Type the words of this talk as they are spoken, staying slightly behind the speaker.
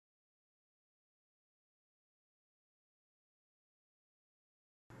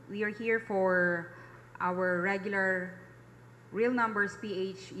we are here for our regular Real Numbers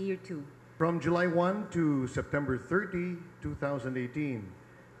PH Year 2. From July 1 to September 30, 2018,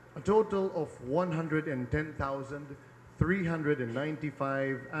 a total of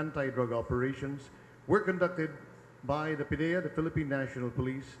 110,395 anti-drug operations were conducted by the PDEA, the Philippine National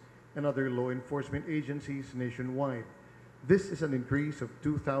Police, and other law enforcement agencies nationwide. This is an increase of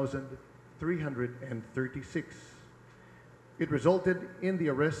 2,336. It resulted in the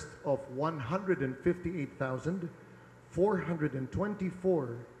arrest of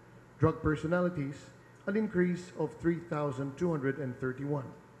 158,424 drug personalities, an increase of 3,231,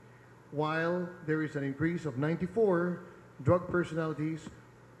 while there is an increase of 94 drug personalities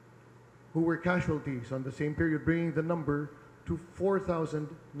who were casualties on the same period, bringing the number to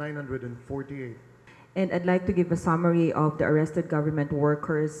 4,948. And I'd like to give a summary of the arrested government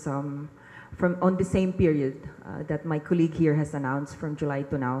workers from on the same period that my colleague here has announced from July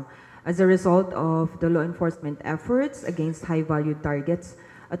to now. As a result of the law enforcement efforts against high-value targets,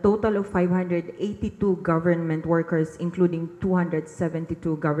 a total of 582 government workers, including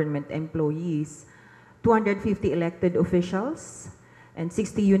 272 government employees, 250 elected officials, and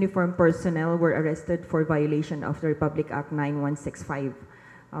 60 uniformed personnel were arrested for violation of the Republic Act 9165.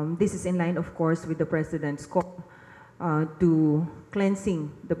 This is in line, of course, with the President's call to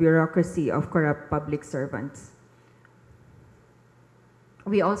cleansing the bureaucracy of corrupt public servants.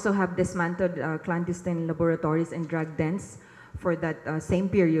 We also have dismantled clandestine laboratories and drug dens for that same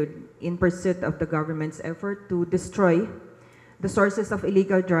period in pursuit of the government's effort to destroy the sources of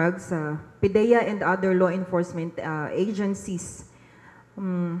illegal drugs. PDEA and other law enforcement agencies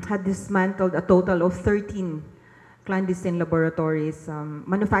had dismantled a total of 13 clandestine laboratories,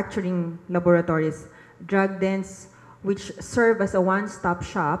 manufacturing laboratories, drug dens, which serve as a one-stop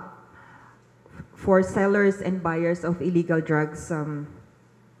shop for sellers and buyers of illegal drugs.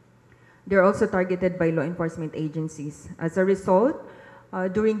 They're also targeted by law enforcement agencies. As a result,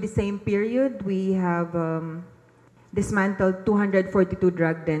 during the same period, we have dismantled 242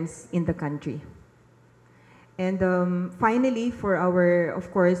 drug dens in the country. And finally, for our,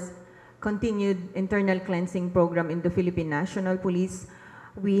 of course, continued internal cleansing program in the Philippine National Police,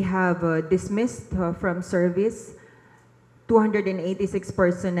 we have dismissed from service 286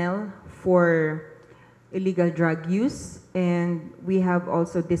 personnel for illegal drug use, and we have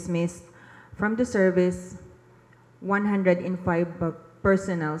also dismissed from the service 105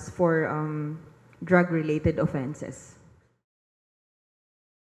 personnel for drug-related offenses.